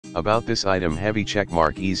About this item: heavy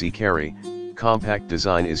checkmark, easy carry, compact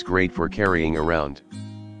design, is great for carrying around.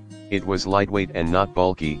 It was lightweight and not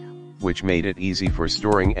bulky, which made it easy for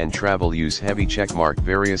storing and travel use. Heavy checkmark,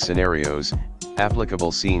 various scenarios.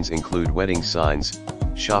 Applicable scenes include wedding signs,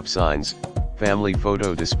 shop signs, family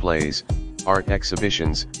photo displays, art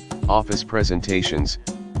exhibitions, office presentations,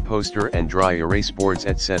 poster and dry erase boards,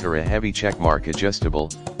 etc. Heavy checkmark, adjustable.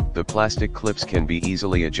 The plastic clips can be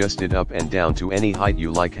easily adjusted up and down to any height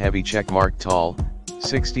you like. Heavy checkmark, tall,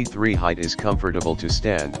 63 height, is comfortable to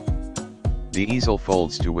stand. The easel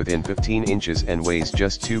folds to within 15 inches and weighs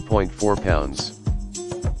just 2.4 pounds.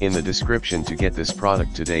 In the description to get this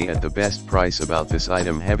product today at the best price. About this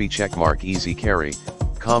item: heavy checkmark, easy carry,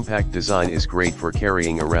 compact design, is great for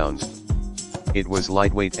carrying around. It was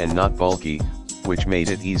lightweight and not bulky, which made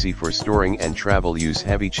it easy for storing and travel use.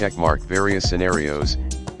 Heavy checkmark, various scenarios.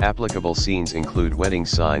 Applicable scenes include wedding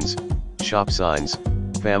signs, shop signs,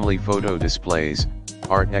 family photo displays,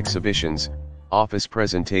 art exhibitions, office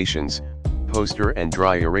presentations, poster and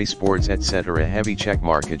dry erase boards, etc. Heavy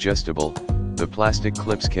checkmark, adjustable. The plastic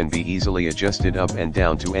clips can be easily adjusted up and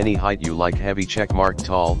down to any height you like. Heavy checkmark,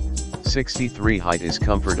 tall, 63 height, is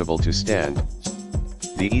comfortable to stand.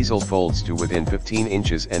 The easel folds to within 15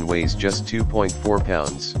 inches and weighs just 2.4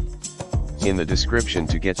 pounds. In the description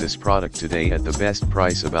to get this product today at the best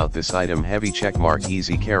price. About this item: heavy checkmark,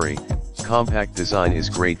 easy carry, compact design, is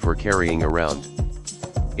great for carrying around.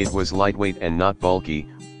 It was lightweight and not bulky,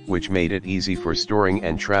 which made it easy for storing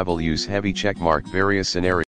and travel use. Heavy checkmark, various scenarios.